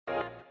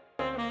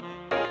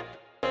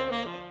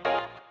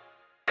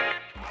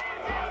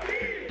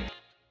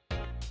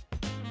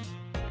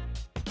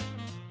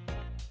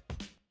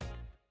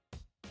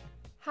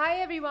Hi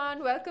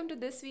everyone, welcome to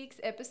this week's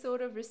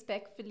episode of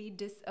Respectfully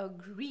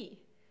Disagree.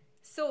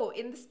 So,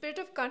 in the spirit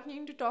of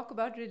continuing to talk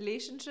about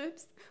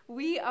relationships,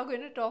 we are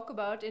going to talk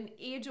about an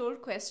age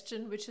old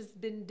question which has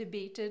been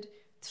debated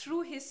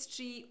through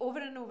history over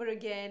and over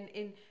again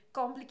in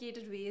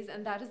complicated ways,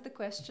 and that is the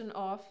question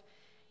of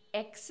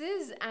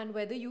exes and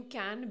whether you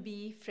can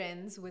be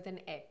friends with an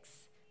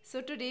ex.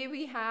 So, today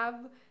we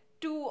have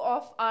two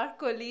of our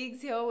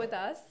colleagues here with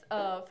us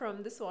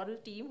from the Swaddle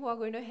team who are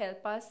going to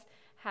help us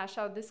hash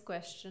out this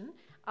question.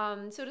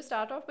 So, to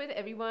start off with,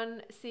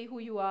 everyone say who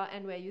you are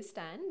and where you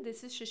stand.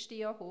 This is Shishti,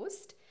 your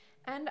host.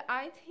 And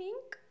I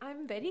think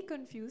I'm very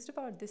confused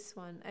about this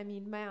one. I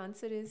mean, my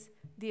answer is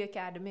the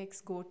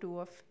academics go to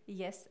of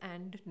yes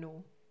and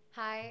no.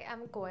 Hi,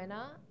 I'm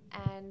Koena,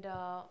 and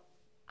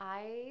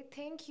I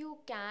think you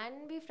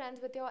can be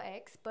friends with your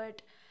ex,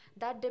 but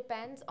that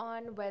depends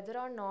on whether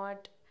or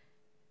not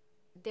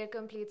they're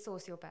complete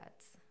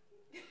sociopaths.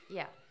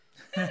 Yeah.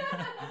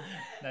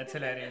 That's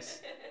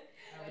hilarious.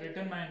 I've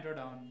written my intro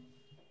down.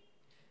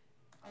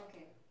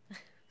 Okay.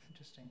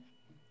 Interesting.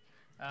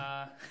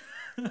 Uh,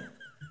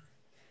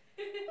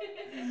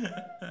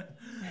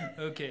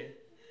 okay.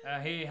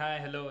 Hey, hi,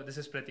 hello. This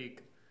is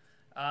Pratik.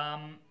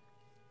 Um,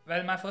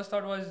 my first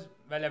thought was,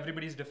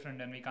 everybody's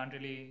different and we can't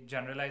really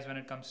generalize when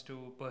it comes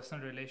to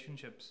personal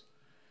relationships.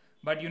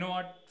 But you know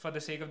what? For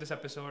the sake of this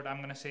episode, I'm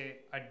going to say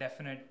a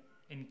definite,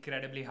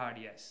 incredibly hard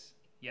yes.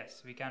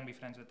 Yes, we can be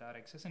friends with our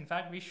exes. In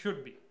fact, we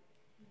should be.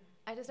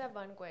 I just have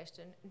one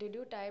question. Did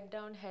you type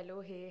down hello,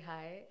 hey,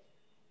 hi?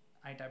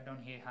 I typed down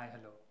hey, hi,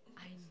 hello.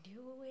 I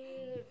knew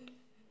it.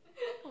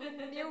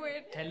 I knew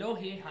it. Hello,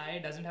 hey, hi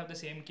doesn't have the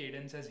same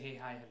cadence as hey,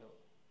 hi, hello.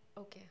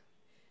 Okay.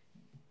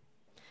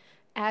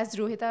 As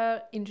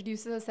Rohita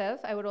introduces herself,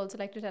 I would also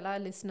like to tell our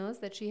listeners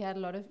that she had a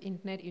lot of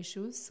internet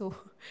issues. So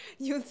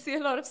you'll see a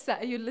lot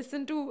of, you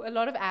listen to a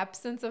lot of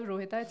absence of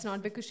Rohita. It's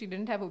not because she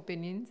didn't have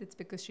opinions, it's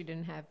because she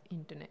didn't have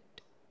internet.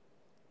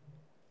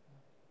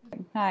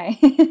 Hi,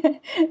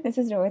 this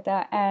is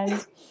Rohita,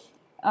 and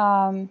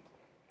um,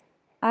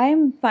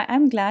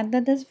 I'm glad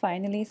that there's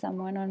finally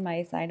someone on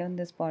my side on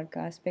this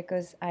podcast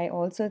because I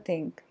also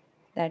think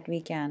that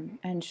we can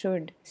and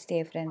should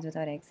stay friends with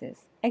our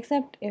exes,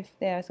 except if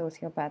they are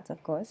sociopaths,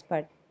 of course.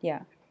 But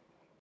yeah.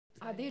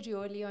 Are they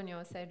really on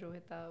your side,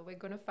 Rohita? We're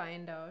going to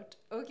find out.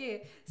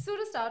 Okay, so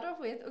to start off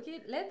with, okay,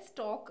 let's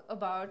talk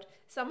about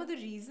some of the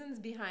reasons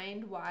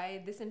behind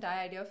why this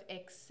entire idea of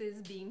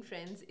exes being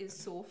friends is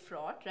so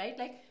fraught, right?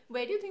 Like,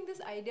 where do you think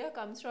this idea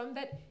comes from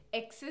that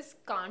exes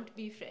can't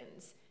be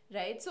friends?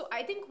 Right, so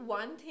I think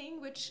one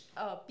thing which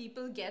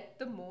people get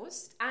the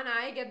most, and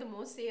I get the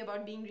most say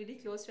about being really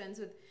close friends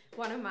with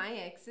one of my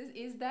exes,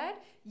 is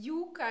that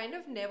you kind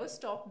of never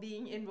stop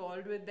being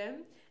involved with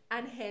them,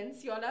 and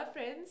hence y'all are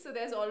friends. So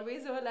there's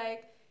always a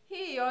like,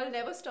 hey, y'all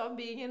never stop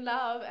being in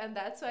love, and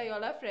that's why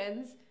y'all are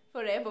friends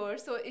forever.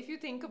 So if you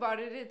think about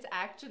it, it's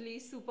actually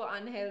super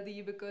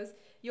unhealthy because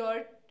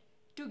you're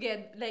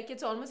together, like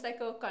it's almost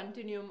like a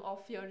continuum of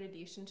your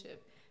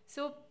relationship.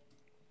 So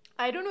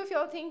I don't know if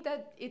y'all think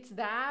that it's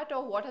that,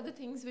 or what are the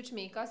things which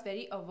make us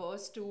very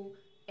averse to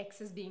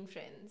exes being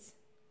friends.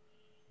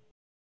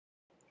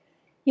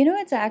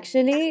 It's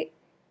actually,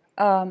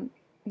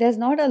 there's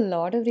not a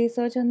lot of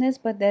research on this,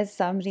 but there's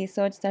some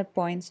research that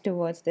points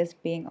towards this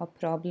being a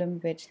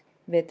problem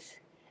with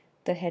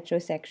the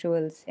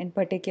heterosexuals in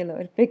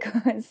particular,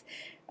 because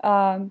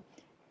um,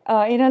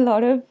 in a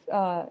lot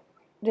of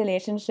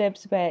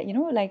relationships where,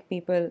 like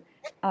people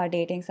are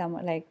dating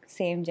someone like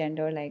same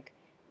gender, like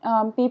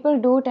people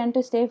do tend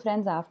to stay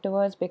friends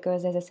afterwards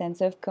because there's a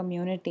sense of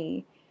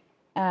community,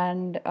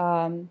 and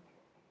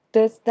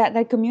this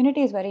that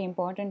community is very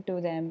important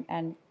to them,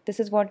 and this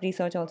is what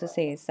research also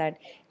says, that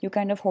you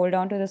kind of hold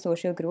on to the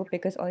social group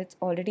because it's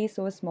already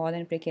so small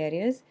and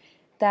precarious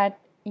that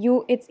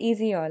it's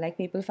easier, like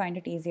people find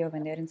it easier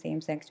when they're in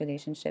same-sex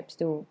relationships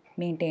to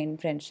maintain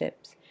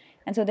friendships.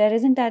 And so there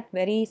isn't that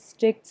very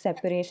strict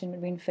separation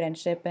between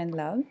friendship and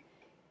love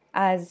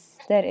as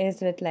there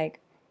is with like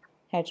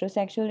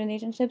heterosexual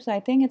relationships. So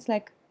I think it's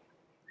like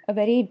a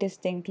very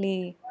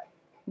distinctly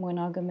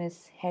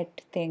monogamous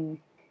het thing,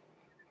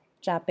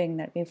 trapping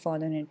that we've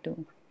fallen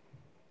into.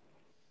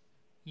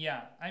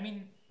 Yeah, I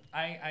mean,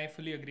 I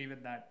fully agree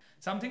with that.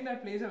 Something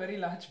that plays a very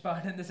large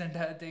part in this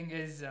entire thing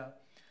is,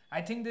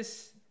 I think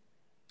this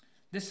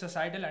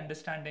societal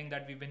understanding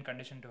that we've been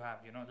conditioned to have.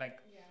 Like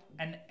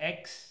an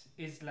ex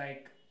is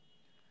like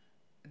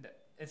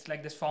it's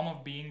like this form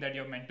of being that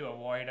you're meant to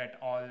avoid at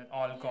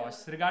all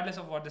costs, regardless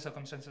of what the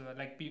circumstances are.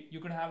 Like you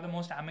could have the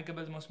most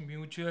amicable, the most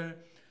mutual,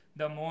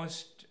 the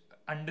most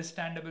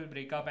understandable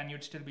breakup, and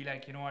you'd still be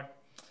like, you know what,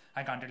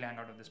 I can't really hang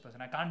out with this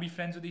person. I can't be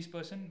friends with this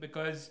person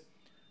because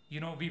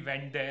we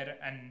went there,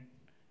 and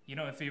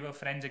if we were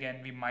friends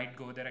again, we might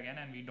go there again,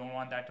 and we don't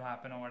want that to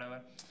happen or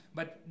whatever.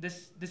 But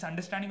this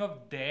understanding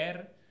of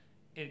there,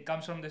 it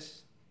comes from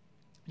this,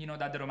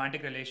 that the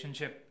romantic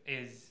relationship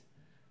is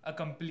a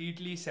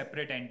completely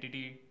separate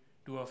entity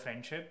to a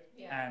friendship.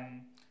 Yeah.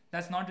 And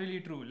that's not really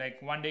true.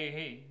 Like one day,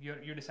 hey,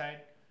 you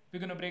decide we're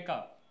gonna break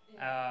up.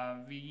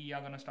 We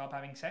are going to stop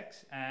having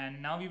sex,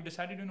 and now we've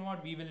decided, you know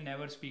what, we will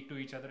never speak to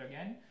each other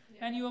again.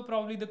 And you are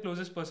probably the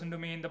closest person to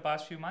me in the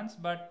past few months,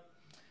 but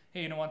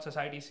hey, you know what,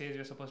 society says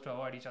you're supposed to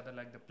avoid each other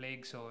like the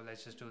plague, so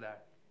let's just do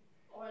that.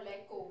 Or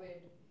like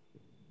COVID.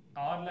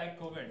 Or like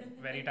COVID.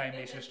 Very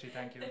timely, Srishti,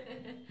 thank you.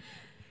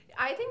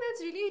 I think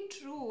that's really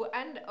true.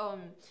 And,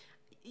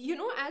 you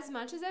know, as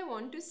much as I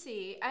want to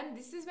say, and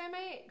this is where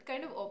my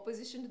kind of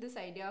opposition to this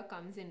idea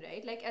comes in,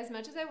 right? Like, as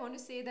much as I want to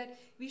say that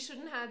we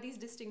shouldn't have these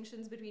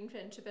distinctions between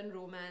friendship and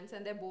romance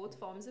and they're both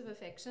forms of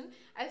affection,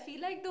 I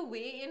feel like the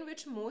way in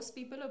which most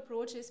people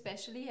approach,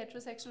 especially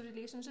heterosexual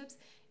relationships,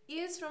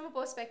 is from a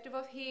perspective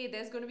of, hey,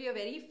 there's going to be a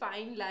very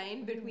fine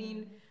line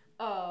between,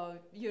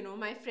 you know,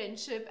 my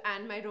friendship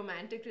and my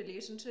romantic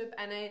relationship,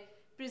 and I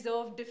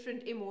preserve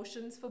different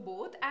emotions for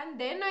both. And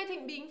then I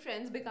think being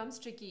friends becomes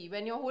tricky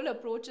when your whole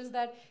approach is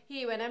that,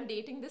 hey, when I'm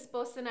dating this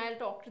person, I'll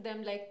talk to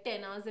them like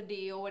 10 hours a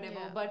day or whatever,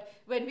 but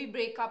when we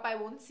break up, I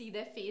won't see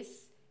their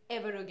face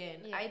ever again.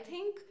 I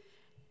think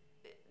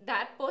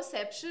that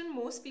perception,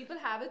 most people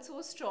have it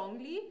so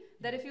strongly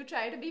that if you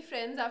try to be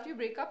friends after you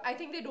break up, I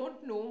think they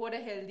don't know what a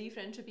healthy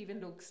friendship even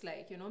looks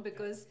like, you know,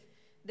 because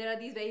there are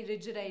these very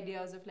rigid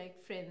ideas of like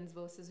friends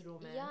versus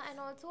romance. Yeah, and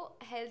also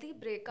healthy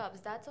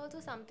breakups. That's also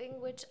something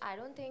which I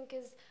don't think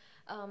is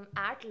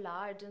at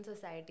large in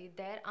society.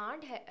 There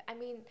aren't,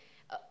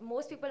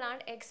 most people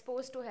aren't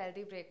exposed to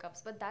healthy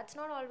breakups, but that's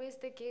not always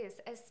the case,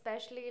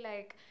 especially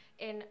like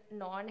in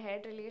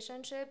non-head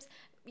relationships.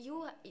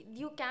 You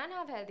can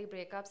have healthy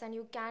breakups and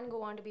you can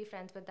go on to be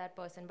friends with that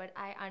person, but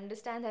I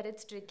understand that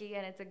it's tricky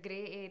and it's a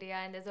gray area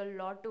and there's a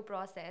lot to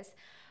process.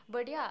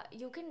 But yeah,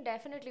 you can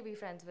definitely be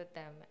friends with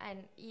them,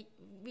 and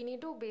we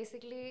need to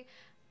basically,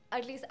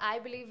 at least I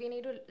believe, we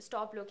need to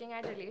stop looking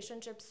at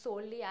relationships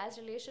solely as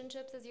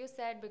relationships, as you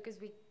said, because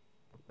we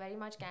very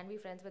much can be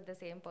friends with the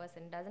same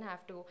person. It doesn't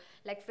have to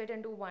like fit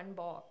into one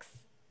box.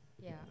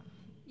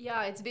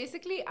 Yeah, it's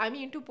basically, I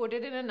mean, to put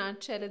it in a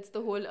nutshell, it's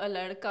the whole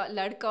ladka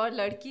or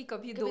ladki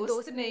kabhi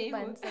dost nahi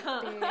ban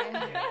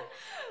hota.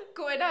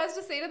 Koeda has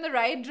to say it in the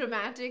right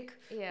dramatic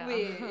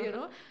way, you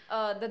know,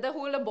 that the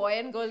whole a boy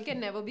and girl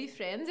can never be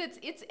friends.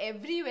 It's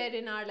everywhere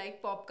in our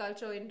like pop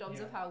culture in terms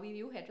of how we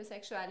view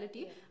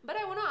heterosexuality. But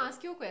I want to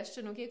ask you a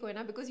question, okay,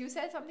 Koena, because you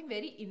said something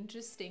very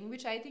interesting,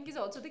 which I think is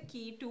also the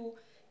key to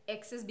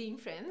exes being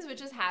friends,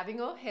 which is having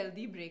a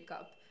healthy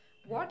breakup.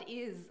 What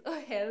is a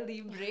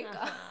healthy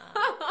breakup?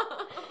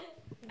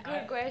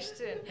 Good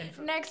question.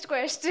 Next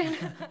question.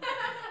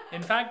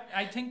 In fact,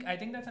 I think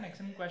that's an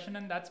excellent question,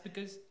 and that's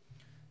because,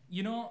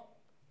 you know,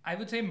 I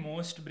would say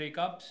most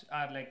breakups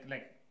are like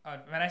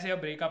when I say a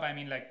breakup, I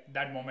mean like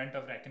that moment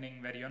of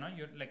reckoning where, you know,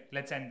 you're like,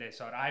 let's end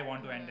this, or I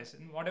want to end this,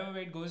 in whatever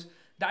way it goes.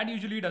 That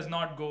usually does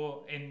not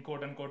go in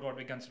quote unquote what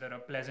we consider a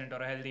pleasant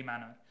or a healthy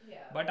manner.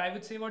 But I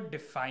would say what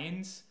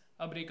defines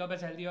a breakup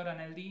as healthy or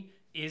unhealthy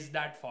is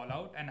that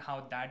fallout and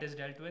how that is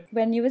dealt with.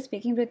 When you were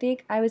speaking,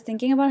 Pratik, I was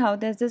thinking about how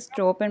there's this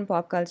trope in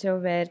pop culture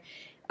where,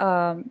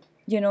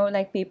 you know,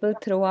 like people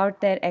throw out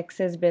their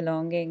exes'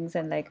 belongings,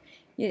 and like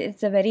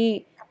it's a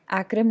very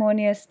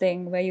acrimonious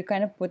thing where you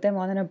kind of put them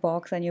all in a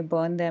box and you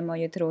burn them or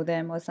you throw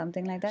them or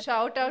something like that.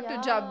 Shout out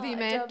to Jab We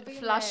Met, Jab We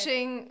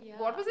flushing. Met.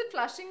 What was it?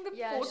 Flushing the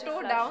Yeah, she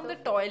photo flushed down the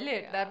the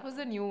toilet. That was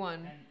a new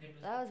one.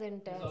 That was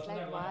intense. There's also Like,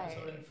 that one why?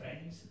 episode in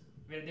Friends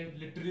where they've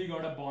literally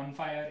got a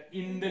bonfire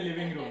in the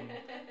living room.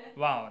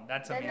 Wow,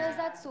 that's Then amazing. there's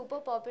that super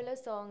popular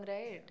song,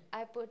 right?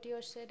 I put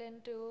your shit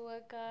into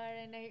a car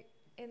and I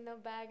in the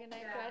bag and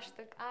I crashed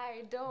the.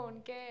 I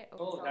don't care.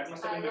 That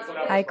must have been before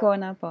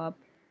Icona pop.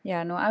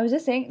 Yeah, no, I was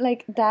just saying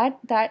like that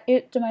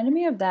it reminded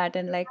me of that,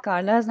 and like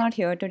Carla is not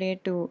here today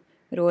to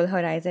roll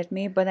her eyes at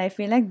me, but I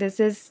feel like this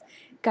is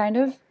kind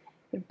of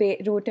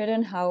rooted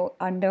in how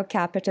under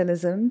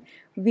capitalism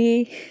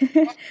we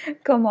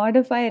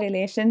commodify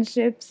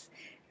relationships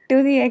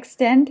to the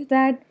extent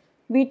that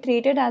we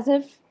treat it as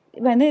if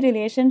when the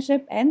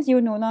relationship ends, you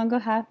no longer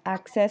have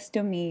access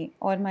to me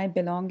or my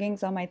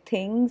belongings or my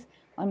things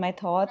or my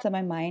thoughts or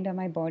my mind or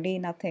my body,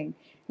 nothing.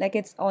 Like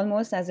it's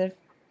almost as if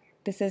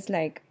this is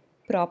like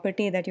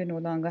property that you no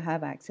longer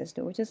have access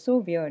to, which is so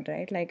weird,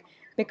 right? Like,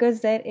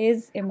 because there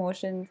are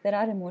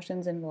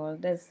emotions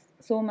involved, there's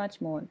so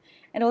much more.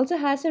 It also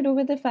has to do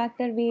with the fact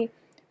that we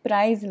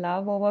prize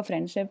love over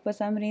friendship for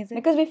some reason,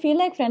 because we feel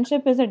like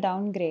friendship is a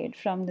downgrade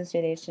from this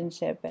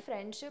relationship.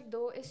 Friendship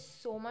though is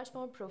so much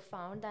more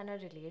profound than a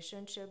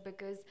relationship,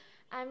 because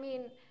I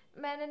mean,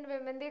 men and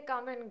women, they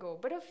come and go,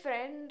 but a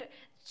friend,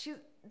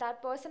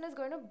 that person is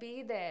going to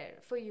be there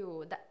for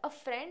you. A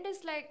friend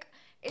is like,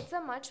 it's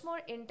a much more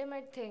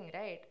intimate thing,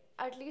 right?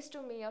 At least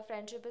to me, a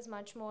friendship is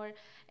much more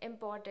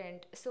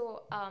important.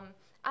 So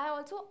I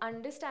also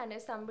understand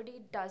if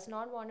somebody does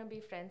not want to be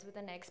friends with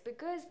an ex,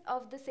 because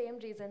of the same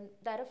reason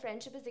that a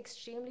friendship is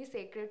extremely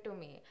sacred to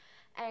me.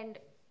 And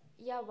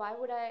yeah, why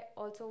would I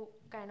also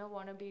kind of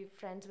want to be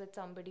friends with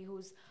somebody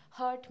who's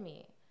hurt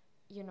me,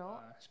 you know?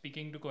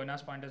 Speaking to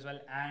Koina's point as well,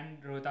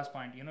 and Rohita's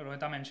point, you know,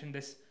 Rohita mentioned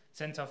this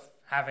sense of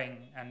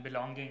having and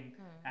belonging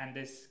and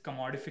this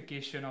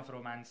commodification of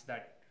romance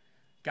that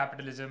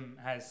capitalism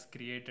has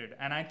created.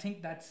 And I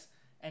think that's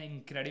an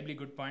incredibly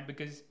good point,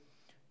 because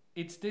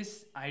it's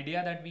this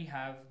idea that we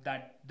have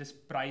that this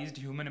prized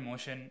human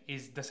emotion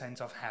is the sense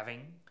of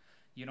having,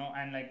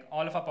 and like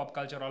all of our pop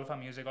culture, all of our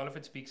music, all of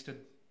it speaks to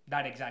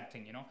that exact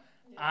thing.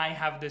 I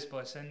have this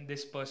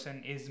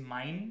person is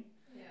mine,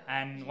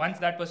 and once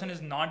that person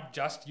is not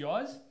just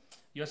yours,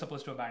 you're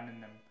supposed to abandon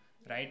them,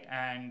 right?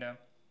 And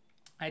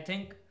I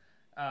think,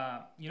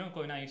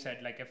 Koina, you said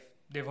like if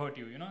they've hurt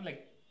you,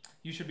 like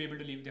you should be able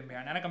to leave them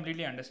behind, and I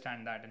completely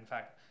understand that, in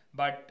fact.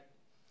 But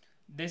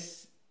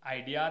this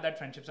idea that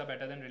friendships are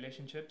better than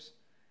relationships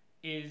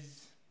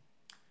is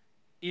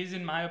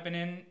in my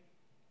opinion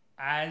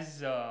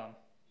as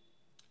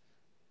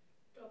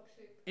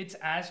it's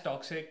as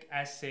toxic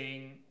as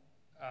saying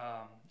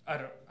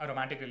a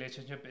romantic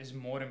relationship is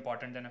more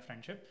important than a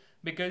friendship,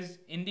 because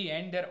in the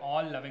end they're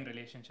all loving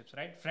relationships,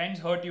 right? Friends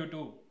hurt you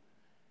too,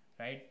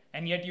 right?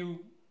 And yet you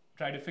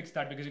try to fix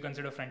that because you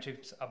consider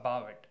friendships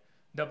above it.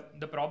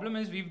 The problem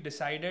is we've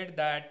decided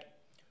that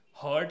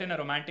hurt in a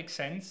romantic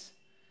sense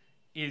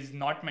is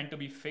not meant to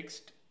be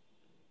fixed,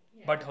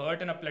 but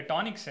hurt in a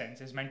platonic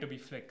sense is meant to be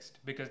fixed,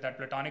 because that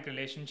platonic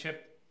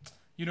relationship,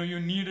 you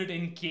need it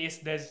in case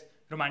there's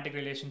romantic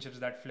relationships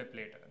that flip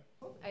later.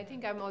 I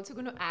think I'm also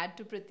going to add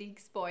to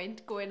Prateek's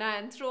point, Koina,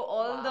 and throw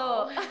all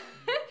the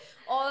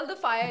all the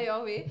fire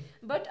your way.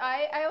 But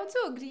I also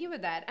agree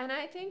with that. And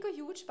I think a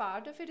huge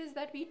part of it is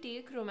that we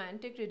take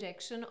romantic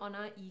rejection on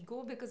our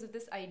ego because of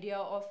this idea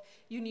of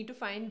you need to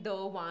find the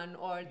one,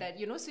 or that,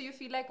 so you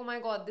feel like, oh my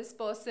God, this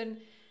person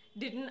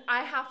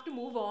I have to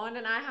move on,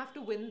 and I have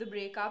to win the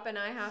breakup, and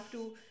I have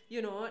to,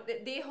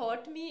 they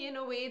hurt me in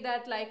a way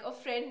that like a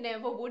friend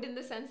never would, in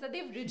the sense that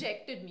they've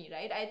rejected me,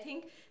 right? I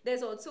think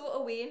there's also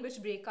a way in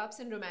which breakups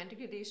in romantic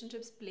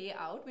relationships play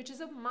out, which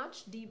is a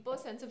much deeper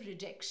sense of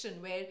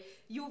rejection, where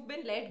you've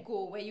been let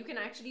go, where you can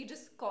actually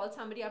just call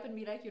somebody up and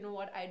be like, you know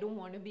what, I don't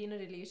want to be in a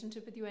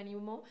relationship with you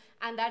anymore.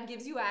 And that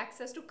gives you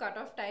access to cut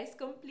off ties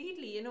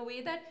completely in a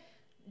way that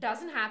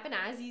doesn't happen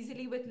as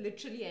easily with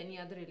literally any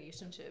other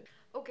relationship.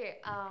 Okay,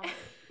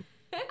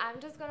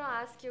 I'm just gonna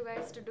ask you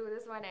guys to do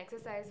this one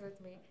exercise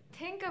with me.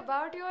 Think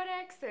about your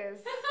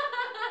exes.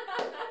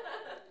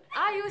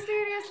 Are you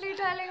seriously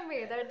telling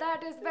me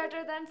that is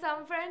better than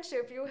some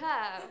friendship you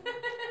have?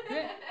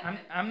 Yeah,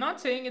 I'm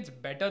not saying it's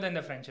better than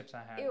the friendships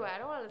I have. Ew, I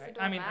don't want to listen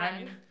to I a mean,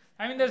 man.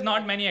 I mean, there's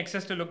not many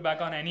exes to look back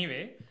on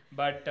anyway.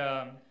 But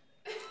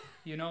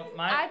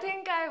I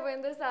think I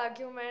win this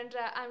argument.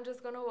 I'm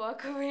just gonna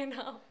walk away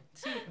now.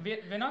 See,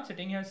 we're not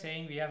sitting here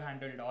saying we have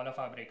handled all of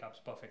our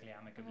breakups perfectly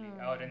amicably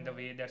or in the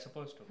way they're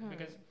supposed to,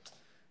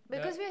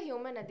 because we're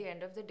human at the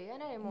end of the day,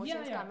 and our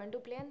emotions come into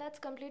play, and that's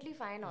completely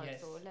fine also.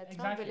 Yes, Let's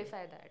exactly. not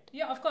vilify that.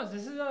 Yeah, of course,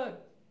 this is a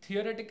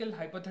theoretical,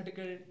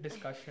 hypothetical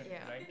discussion,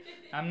 right?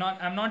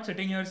 I'm not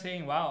sitting here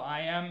saying, wow, I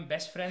am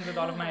best friends with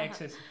all of my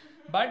exes,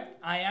 but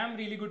I am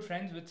really good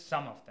friends with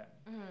some of them,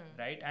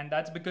 right? And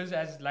that's because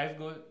as life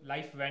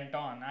went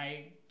on,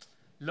 I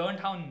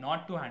learned how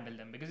not to handle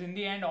them, because in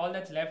the end, all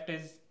that's left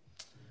is,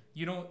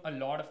 a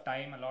lot of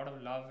time, a lot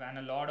of love, and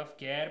a lot of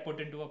care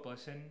put into a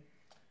person,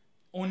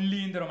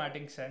 only in the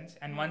romantic sense.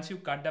 And once you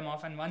cut them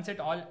off, and once it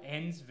all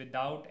ends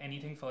without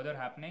anything further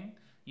happening,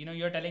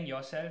 you're telling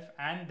yourself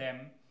and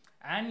them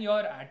and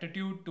your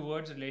attitude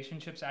towards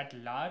relationships at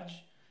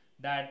large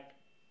that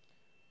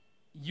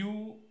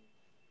you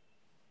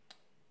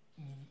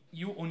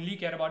only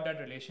care about that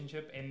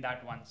relationship in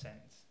that one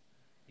sense.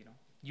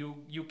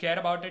 You care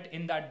about it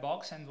in that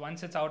box, and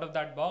once it's out of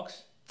that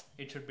box,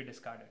 it should be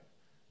discarded.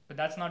 But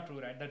that's not true,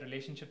 right? That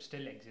relationship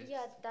still exists.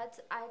 Yeah,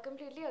 I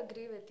completely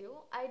agree with you.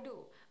 I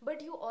do.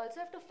 But you also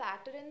have to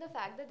factor in the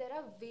fact that there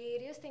are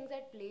various things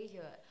at play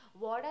here.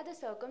 What are the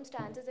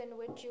circumstances in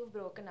which you've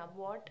broken up?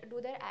 What do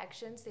their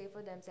actions say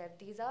for themselves?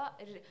 These are,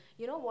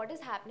 what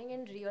is happening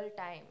in real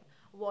time?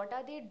 What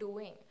are they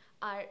doing?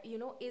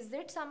 Is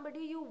it somebody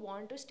you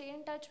want to stay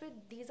in touch with?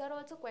 These are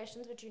also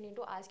questions which you need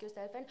to ask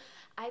yourself. And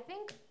I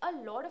think a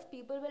lot of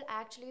people will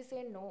actually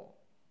say no.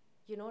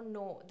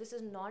 No, this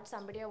is not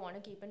somebody I want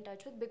to keep in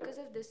touch with because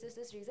of this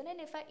reason.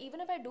 And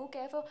even if I do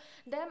care for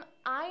them,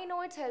 I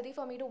know it's healthy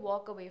for me to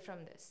walk away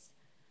from this.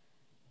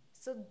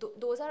 So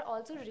those are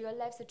also real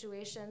life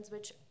situations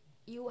which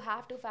you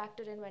have to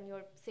factor in when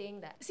you're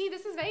saying that. See,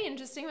 this is very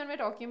interesting when we're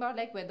talking about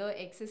like whether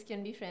exes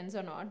can be friends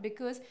or not,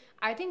 because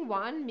I think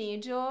one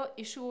major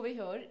issue over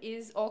here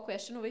is, or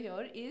question over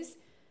here is,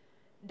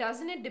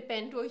 doesn't it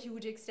depend to a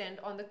huge extent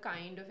on the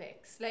kind of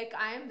ex? Like,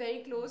 I am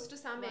very close to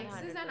some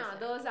exes, and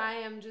others I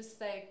am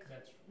just like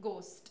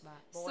ghost.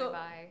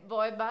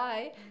 Boy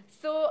bye.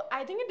 So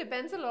I think it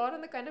depends a lot on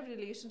the kind of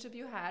relationship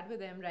you had with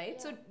them, right?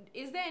 Yeah. So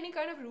is there any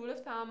kind of rule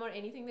of thumb or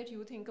anything that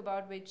you think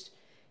about which,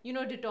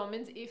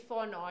 determines if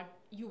or not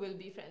you will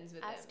be friends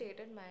with them? I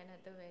stated mine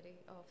at the very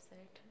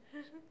offset.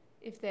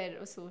 If they're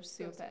a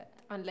sociopath.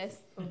 Unless,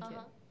 okay.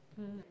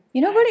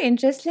 But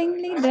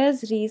interestingly,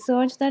 there's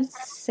research that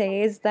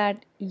says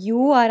that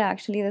you are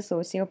actually the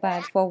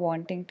sociopath for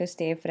wanting to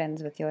stay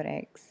friends with your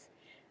ex.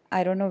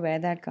 I don't know where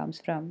that comes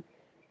from,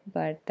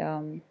 but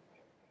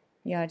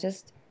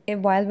just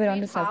while we're on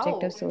the Wait,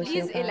 subject how? of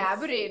Please sociopaths.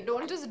 elaborate.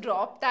 Don't just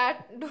drop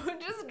that.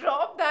 Don't just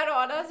drop that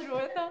on us,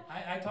 Rohita.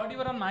 I thought you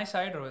were on my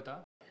side, Rohita.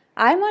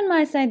 I'm on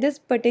my side. This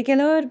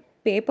particular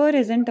paper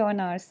isn't on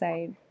our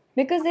side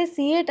because they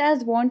see it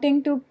as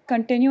wanting to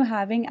continue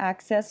having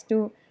access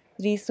to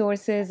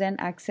resources and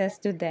access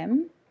to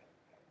them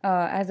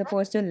as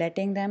opposed to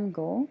letting them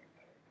go.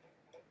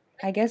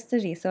 I guess the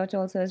research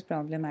also is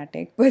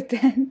problematic, but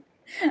then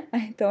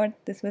I thought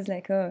this was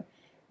like a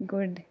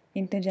good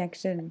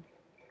interjection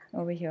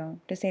over here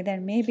to say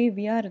that maybe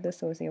we are the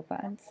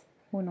sociopaths.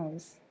 Who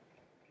knows?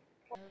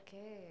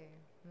 Okay.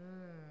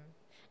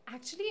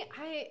 Actually,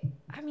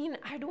 I mean,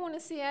 I don't want to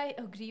say I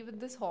agree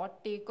with this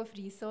hot take of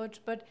research,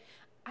 but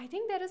I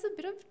think there is a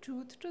bit of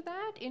truth to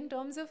that in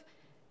terms of,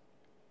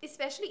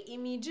 especially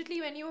immediately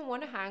when you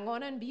want to hang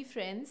on and be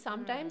friends,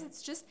 sometimes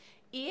it's just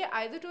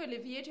either to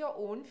alleviate your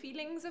own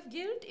feelings of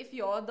guilt if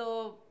you're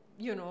the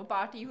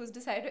party who's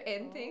decided to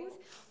end things,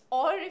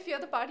 or if you're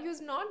the party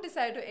who's not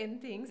decided to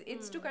end things,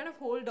 it's to kind of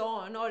hold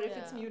on, or if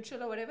it's Yeah.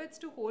 mutual or whatever, it's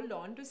to hold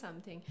on to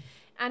something.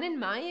 And in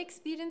my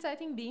experience, I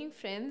think being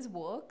friends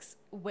works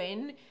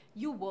when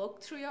you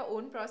work through your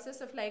own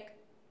process of like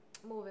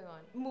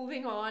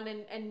Moving on.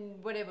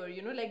 and whatever,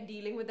 like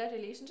dealing with that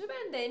relationship,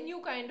 and then you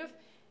kind of,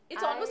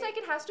 it's almost I- like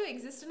it has to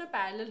exist in a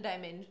parallel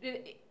dimension.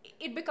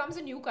 It becomes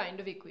a new kind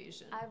of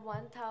equation. I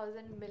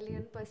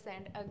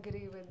 1000,000,000%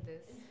 agree with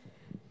this.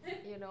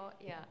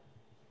 Yeah.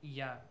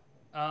 Yeah.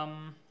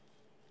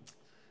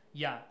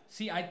 Yeah.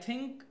 See, I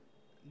think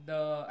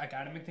the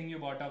academic thing you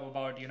brought up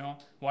about,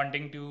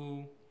 wanting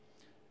to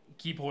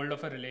keep hold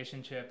of a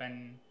relationship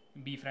and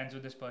be friends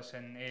with this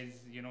person is,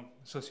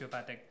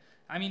 sociopathic.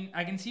 I mean,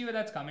 I can see where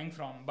that's coming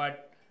from,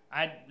 but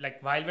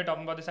while we're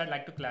talking about this, I'd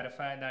like to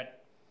clarify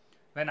that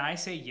when I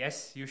say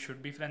yes, you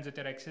should be friends with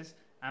your exes,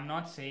 I'm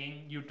not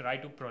saying you try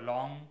to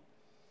prolong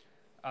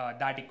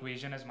that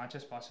equation as much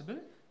as possible.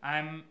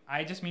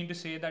 I just mean to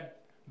say that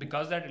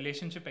because that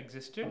relationship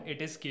existed,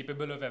 it is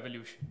capable of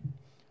evolution,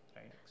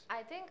 right?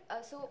 I think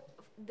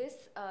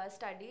this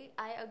study,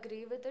 I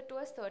agree with it to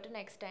a certain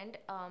extent.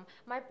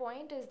 My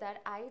point is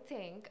that I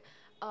think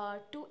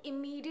to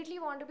immediately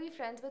want to be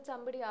friends with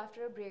somebody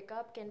after a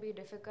breakup can be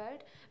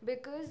difficult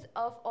because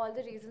of all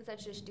the reasons that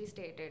Shrishti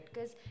stated.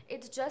 Because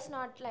it's just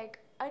not like,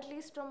 at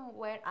least from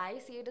where I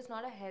see it, is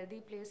not a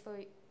healthy place for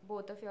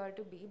both of you all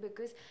to be,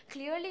 because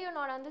clearly you're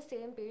not on the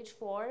same page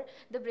for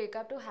the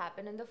breakup to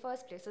happen in the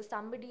first place. So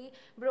somebody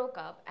broke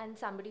up and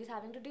somebody's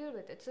having to deal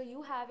with it, so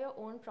you have your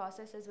own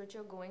processes which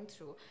you're going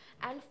through,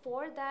 and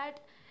for that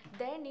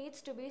there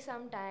needs to be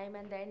some time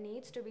and there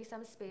needs to be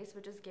some space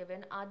which is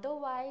given,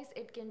 otherwise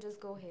it can just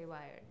go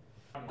haywire.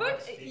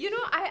 But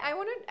I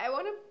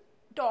want to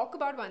talk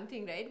about one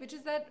thing, right? Which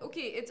is that,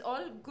 okay, it's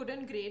all good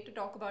and great to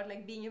talk about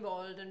like being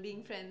evolved and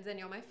being friends, and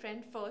you're my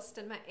friend first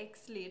and my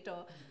ex later.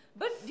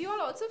 But do you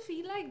all also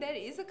feel like there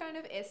is a kind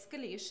of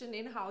escalation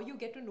in how you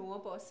get to know a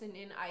person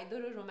in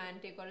either a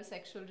romantic or a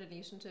sexual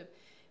relationship,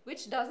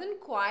 which doesn't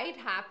quite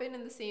happen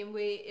in the same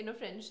way in a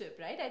friendship,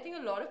 right? I think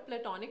a lot of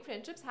platonic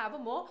friendships have a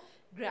more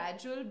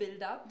gradual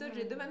build up. The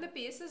rhythm and the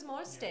pace is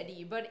more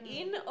steady. But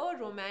in a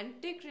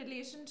romantic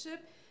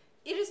relationship,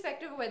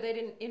 irrespective of whether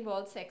it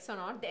involves sex or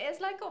not, there's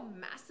like a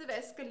massive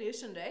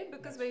escalation, right?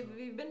 Because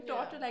we've been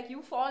taught to, like,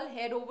 you fall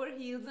head over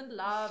heels in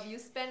love, you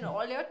spend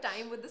all your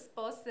time with this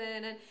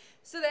person, and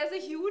so there's a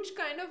huge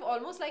kind of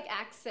almost like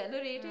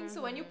accelerating.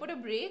 So when you put a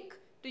break,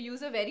 to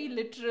use a very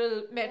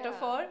literal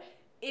metaphor,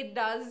 it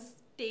does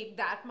take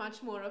that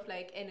much more of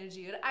like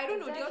energy. Or I don't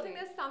know, do you all think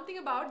Exactly. there's something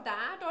about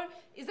that, or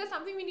is there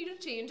something we need to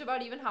change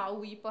about even how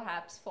we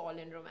perhaps fall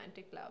in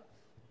romantic love?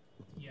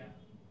 Yeah.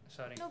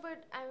 Sorry. No,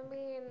 but I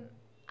mean,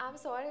 I'm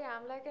sorry,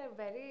 I'm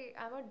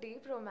a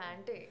deep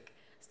romantic.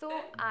 So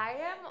I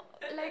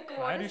am like, Why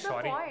what are is you the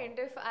sorry? point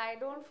if I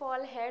don't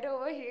fall head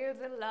over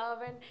heels in love?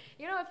 And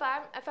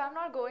if I'm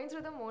not going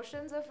through the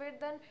motions of it,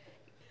 then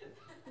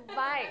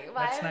why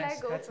That's will nice,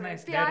 I go that's for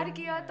nice. it? प्यार Therein-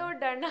 किया तो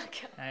डरना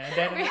क्या?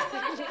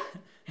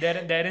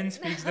 Therein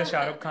speaks the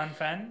Shah Rukh Khan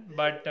fan,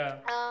 but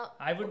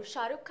I would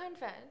Shah Rukh Khan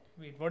fan.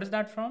 wait. What is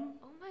that from?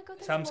 Oh my god,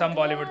 that's Some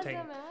Bollywood Mughal thing.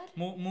 Azam,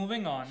 yaar.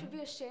 Moving on. Should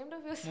be ashamed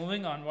of yourself.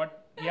 Moving on.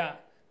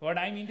 What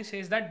I mean to say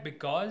is that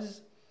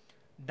because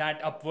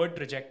that upward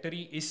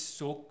trajectory is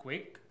so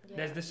quick,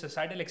 there's Yeah. this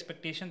societal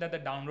expectation that the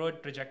downward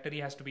trajectory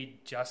has to be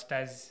just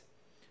as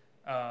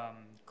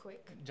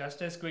Quick.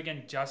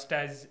 and just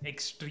as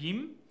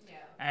extreme. Yeah.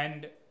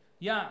 And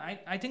yeah,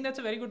 I think that's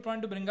a very good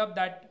point to bring up,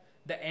 that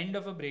the end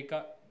of a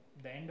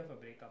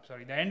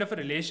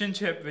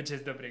relationship, which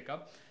is the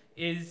breakup,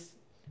 is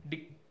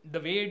the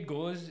way it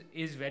goes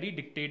is very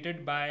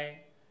dictated by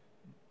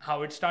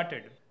how it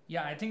started.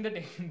 Yeah, I think that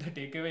the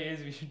takeaway is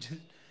we should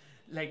just,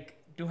 like,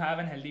 to have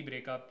a healthy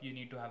breakup, you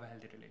need to have a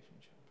healthy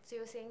relationship. So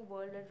you're saying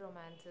worldly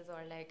romances, or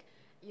like,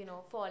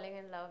 falling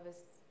in love is,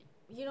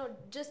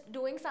 just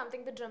doing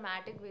something the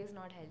dramatic way is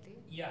not healthy?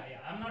 Yeah,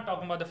 I'm not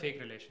talking about the fake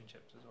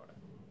relationships, is what I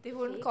mean. They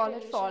wouldn't Fake call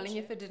it falling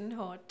if it relationships? didn't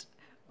hurt.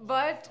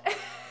 But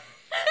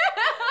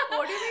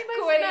What do you mean by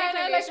Koena fake and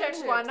I like trying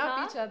to relationships, one up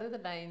huh? each other the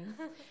lines.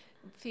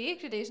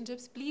 fake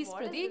relationships, please,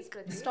 What is this,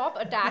 Pradeep, Pradeep? stop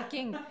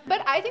attacking.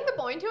 But I think the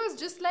point here is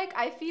just like,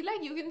 I feel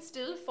like you can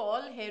still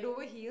fall head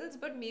over heels,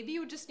 but maybe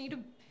you just need to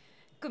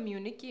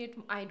communicate.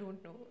 I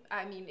don't know.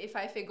 I mean, if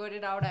I figured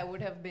it out, I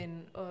would have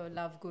been a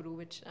love guru,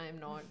 which I'm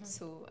not.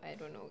 So I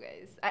don't know,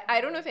 guys. I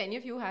don't know if any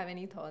of you have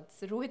any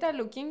thoughts. Rohita,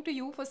 looking to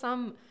you for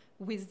some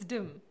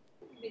wisdom.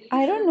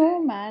 I don't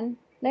know, man.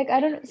 Like, I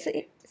don't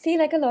see,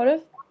 like a lot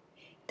of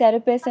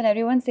therapists and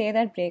everyone say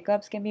that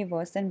breakups can be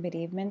worse than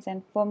bereavements.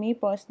 And for me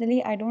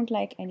personally, I don't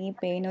like any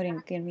pain or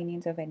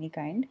inconvenience of any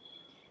kind.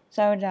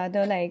 So I would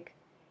rather like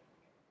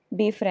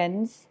be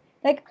friends.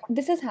 Like,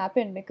 this has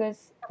happened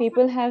because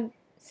people have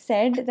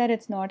said that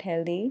it's not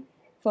healthy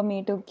for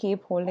me to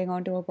keep holding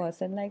on to a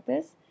person like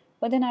this.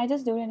 But then I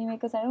just do it anyway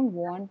because I don't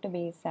want to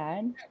be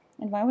sad.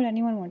 And why would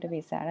anyone want to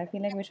be sad? I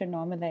feel like we should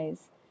normalize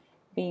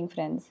being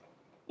friends.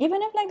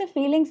 Even if like the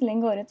feelings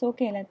linger, it's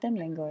okay, let them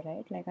linger,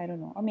 right? Like, I don't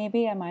know. Or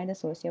maybe am I the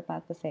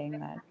sociopath for saying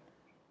that?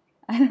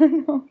 I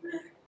don't know.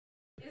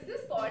 Is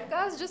this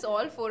podcast just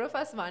all four of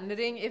us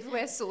wondering if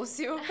we're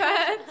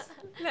sociopaths?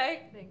 I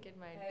think it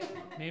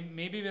might be.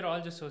 Maybe we're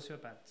all just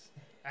sociopaths.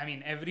 I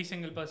mean, every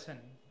single person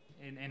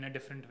in a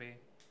different way.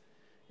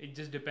 It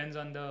just depends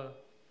on the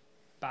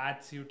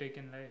paths you take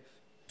in life.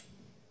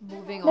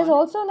 Moving There's on.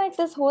 also like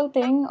this whole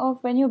thing of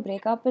when you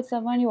break up with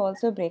someone, you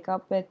also break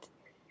up with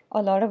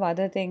a lot of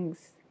other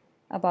things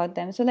about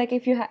them. So like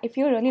if you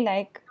really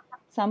like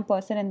some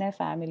person in their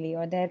family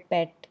or their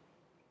pet,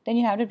 then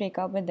you have to break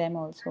up with them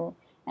also.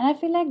 And I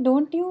feel like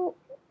don't you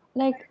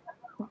like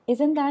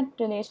isn't that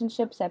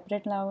relationship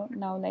separate now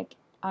like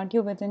aren't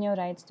you within your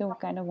rights to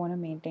kind of want to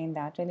maintain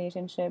that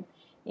relationship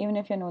even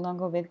if you're no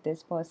longer with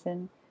this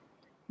person?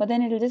 But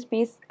then it'll just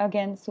be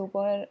again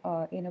super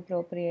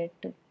inappropriate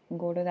to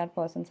go to that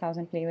person's house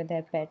and play with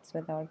their pets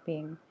without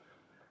being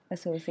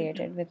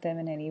associated with them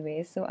in any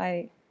way. So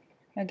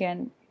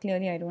again,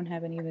 clearly I don't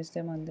have any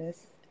wisdom on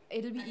this.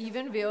 It'll be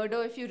even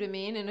weirder if you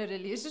remain in a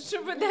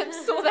relationship with them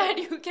so that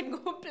you can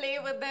go play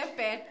with their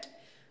pet.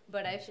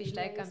 But I feel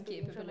like Shishla is I'm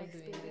speaking capable from of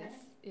doing this. experience.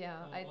 Yeah,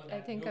 Oh, I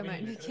that think I you're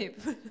might being be literal.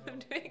 capable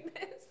of doing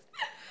this.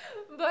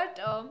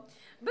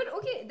 But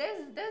okay,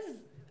 there's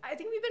I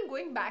think we've been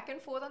going back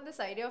and forth on this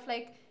idea of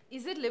like,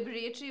 is it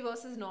liberatory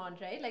versus not,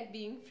 right? Like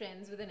being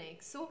friends with an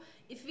ex. So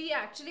if we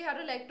actually had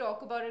to like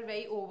talk about it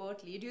very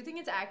overtly, do you think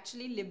it's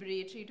actually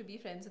liberatory to be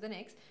friends with an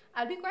ex?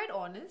 I'll be quite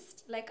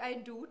honest. Like I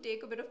do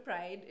take a bit of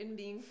pride in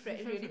being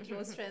really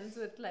close friends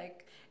with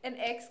like an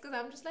ex because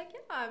I'm just like,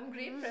 yeah, I'm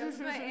great friends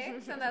with my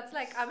ex, and that's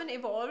like I'm an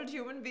evolved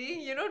human being.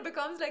 You know, it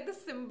becomes like the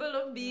symbol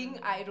of being.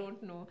 I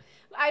don't know.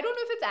 I don't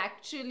know if it's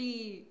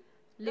actually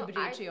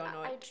liberatory or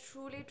not. I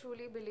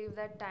truly believe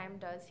that time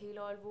does heal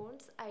all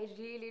wounds. I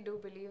really do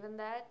believe in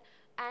that.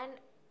 And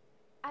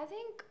I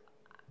think,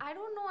 I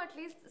don't know, at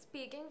least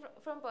speaking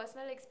from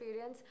personal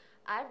experience,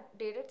 I've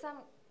dated some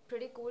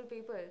pretty cool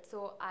people.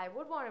 So I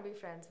would want to be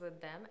friends with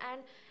them.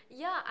 And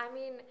yeah, I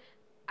mean,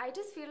 I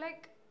just feel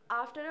like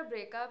after a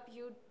breakup,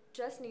 you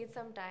just need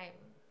some time.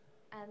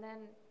 And then,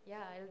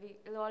 yeah,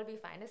 it'll all be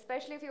fine.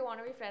 Especially if you want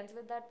to be friends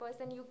with that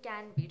person, you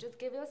can be. Just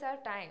give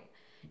yourself time.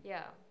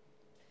 Yeah.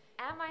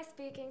 Am I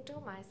speaking to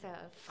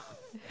myself?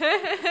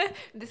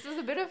 This is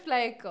a bit of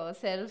like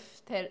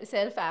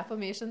self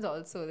affirmations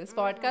also. This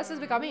podcast is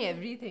becoming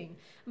everything.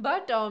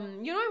 But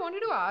you know, I wanted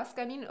to ask,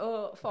 I mean,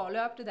 a follow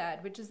up to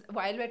that, which is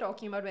while we're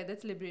talking about whether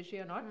it's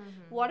liberatory or not,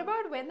 what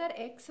about when that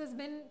ex has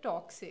been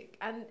toxic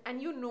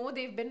and you know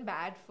they've been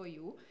bad for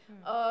you?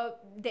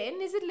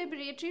 Then is it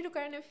liberatory to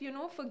kind of, you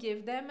know,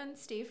 forgive them and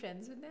stay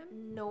friends with them?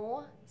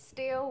 No,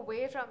 stay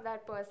away from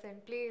that person,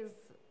 please.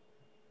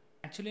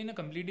 Actually, in a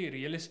completely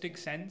realistic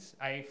sense,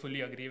 I fully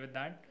agree with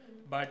that.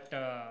 But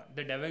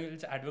the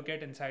devil's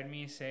advocate inside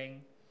me is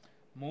saying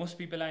most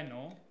people I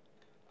know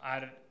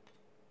are,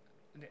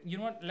 you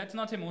know what, let's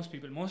not say most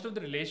people, most of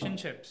the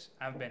relationships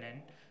I've been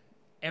in,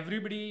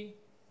 everybody,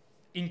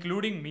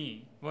 including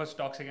me, was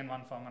toxic in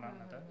one form or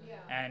another. Yeah.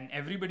 And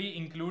everybody,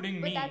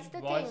 including But me, that's the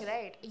was. thing,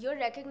 right? You're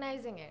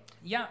recognizing it.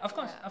 Yeah, of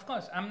course, Yeah. of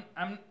course.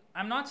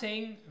 I'm not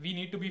saying we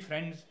need to be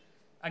friends.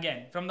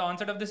 Again, from the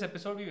onset of this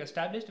episode, we've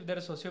established if they're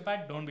a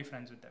sociopath, don't be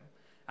friends with them.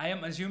 I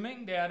am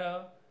assuming they are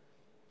a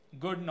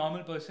good,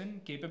 normal person,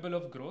 capable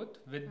of growth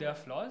with their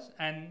flaws,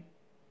 and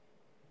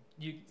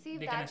See,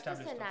 they can that's the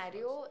establish those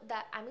scenario flaws.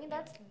 that, I mean,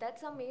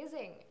 that's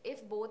amazing.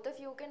 If both of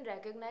you can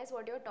recognize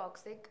what your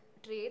toxic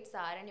traits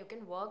are and you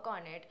can work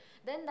on it,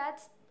 then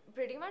that's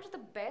pretty much the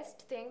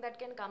best thing that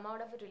can come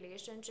out of a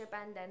relationship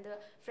and then the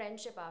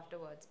friendship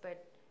afterwards.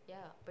 But yeah,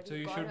 but So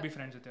you should be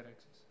friends with your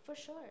exes. for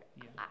sure.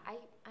 Yeah.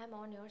 I'm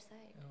on your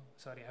side. Oh,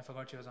 sorry, I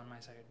forgot she was on my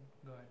side.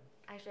 Go ahead.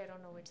 Actually, I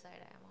don't know which side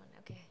I am on.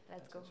 Okay,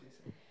 let's That's go. what she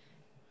said.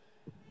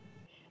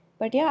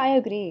 But yeah, I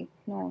agree.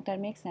 No, that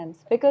makes sense.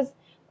 Because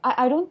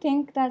I don't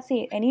think that,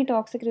 see, any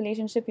toxic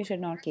relationship you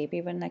should not keep,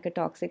 even like a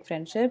toxic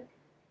friendship.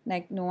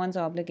 Like, no one's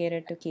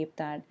obligated to keep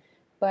that.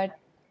 But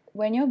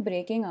when you're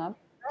breaking up,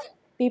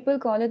 people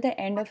call it the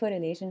end of a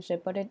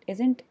relationship, but it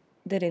isn't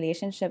the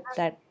relationship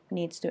that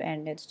needs to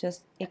end. It's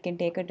just, it can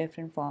take a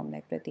different form,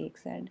 like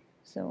Prateek said.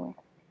 So,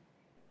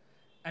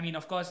 I mean,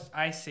 of course,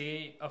 I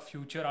say a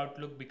future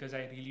outlook because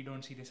I really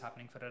don't see this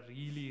happening for a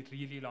really,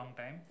 really long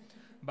time.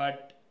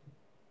 But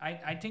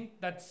I think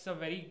that's a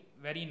very,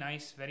 very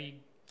nice,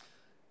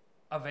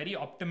 a very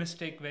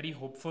optimistic, very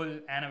hopeful,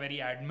 and a very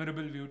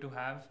admirable view to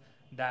have,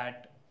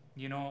 that,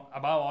 you know,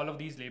 above all of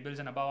these labels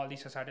and above all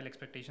these societal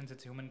expectations,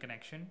 it's human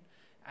connection.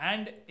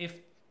 And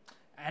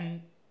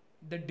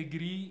the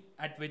degree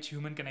at which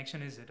human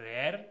connection is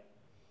rare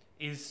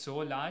is so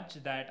large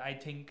that I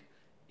think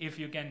if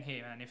you can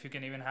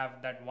even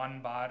have that one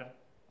bar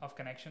of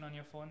connection on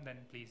your phone, then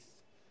please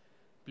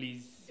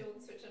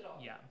Don't switch it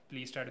off. yeah,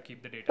 please try to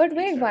keep the data. But Please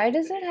wait, try to why keep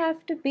does the it data.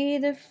 have to be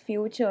the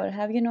future?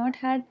 Have you not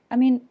had, I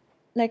mean,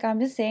 like I'm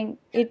just saying,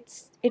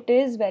 it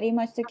is very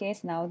much the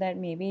case now that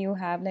maybe you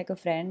have like a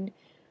friend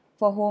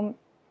for whom,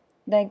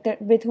 like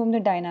with whom the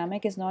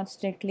dynamic is not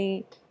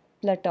strictly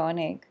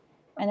platonic,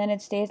 and then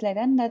it stays like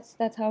that, and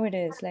that's how it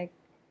is. Like,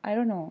 I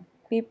don't know.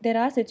 There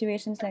are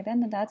situations like that,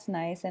 and that's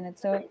nice, and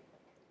it's a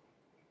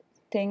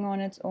thing on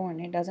its own.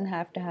 It doesn't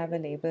have to have a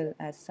label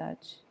as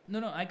such.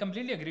 No, I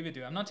completely agree with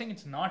you. I'm not saying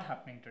it's not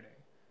happening today.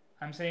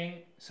 I'm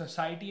saying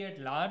society at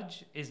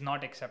large is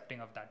not accepting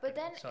of that. But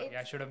today. then Sorry, I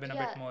it's- should have been a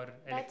yeah, bit more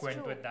that's eloquent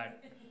true. with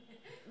that.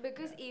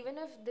 Because even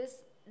if this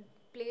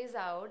plays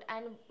out,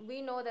 and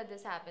we know that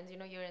this happens, you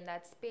know, you're in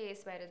that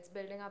space where it's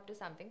building up to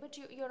something, but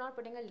you're not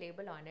putting a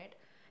label on it.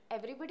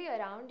 Everybody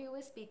around you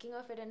is speaking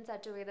of it in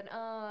such a way that,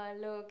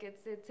 look,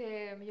 it's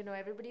him, you know,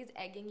 everybody's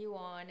egging you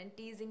on and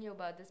teasing you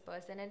about this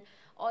person. And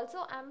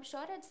also, I'm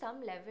sure at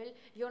some level,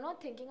 you're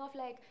not thinking of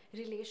like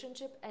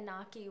relationship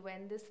anarchy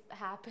when this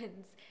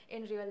happens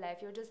in real life.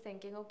 You're just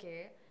thinking,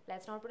 okay,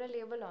 let's not put a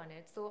label on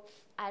it. So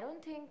I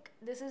don't think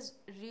this is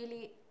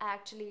really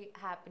actually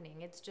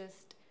happening. It's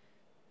just,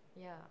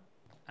 yeah.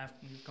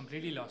 You've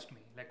completely lost me,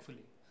 like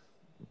fully.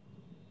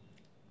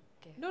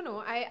 Okay. No,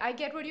 I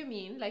get what you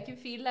mean. Like, you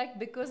feel like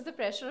because the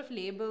pressure of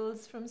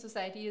labels from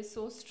society is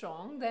so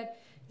strong that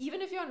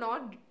even if you're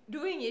not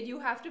doing it, you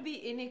have to be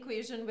in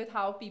equation with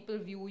how people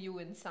view you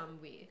in some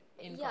way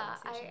in Yeah,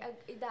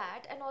 conversation.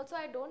 that, and also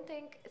I don't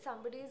think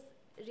somebody's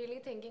really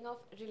thinking of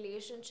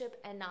relationship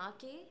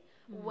anarchy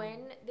when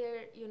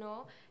they're, you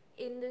know,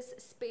 in this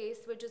space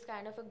which is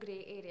kind of a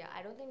gray area.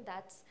 I don't think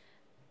that's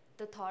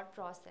the thought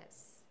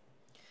process.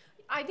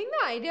 I think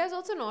the idea is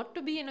also not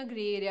to be in a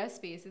gray area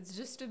space. It's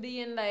just to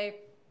be in,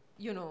 like,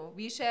 you know,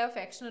 we share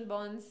affectionate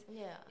bonds.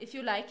 Yeah. If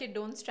you like it,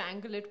 don't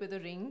strangle it with a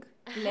ring.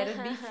 Let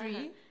it be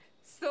free.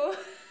 So,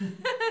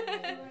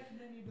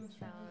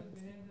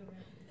 Sounds.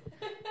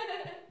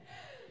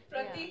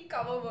 Pratik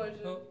cover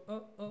version.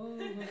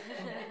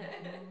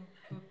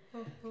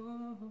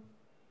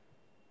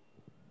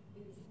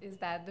 Is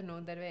that the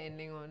note that we're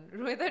ending on?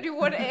 Rohita, do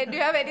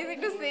you have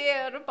anything to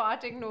say or a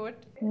parting note?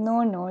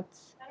 No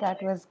notes.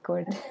 That was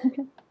good.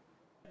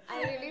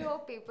 I really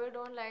hope people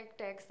don't like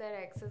text their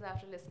exes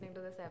after listening to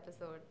this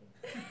episode.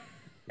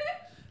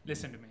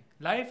 Listen to me.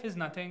 Life is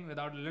nothing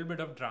without a little bit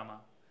of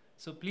drama.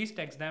 So please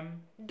text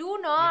them. Do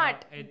You know,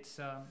 not. it's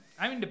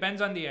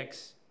depends on the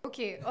ex.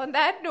 Okay, on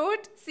that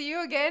note, see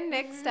you again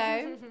next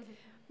time.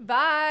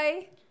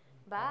 Bye.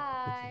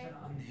 Bye. An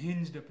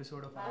unhinged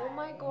episode of Oh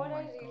my god,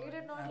 I really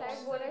did not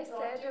like what I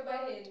said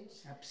about.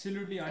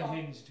 Absolutely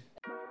unhinged.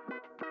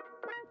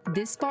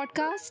 This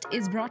podcast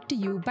is brought to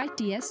you by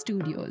TS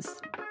Studios,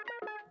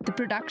 the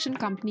production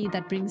company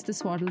that brings the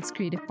Swaddle's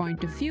creative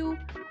point of view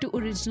to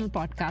original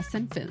podcasts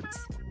and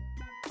films.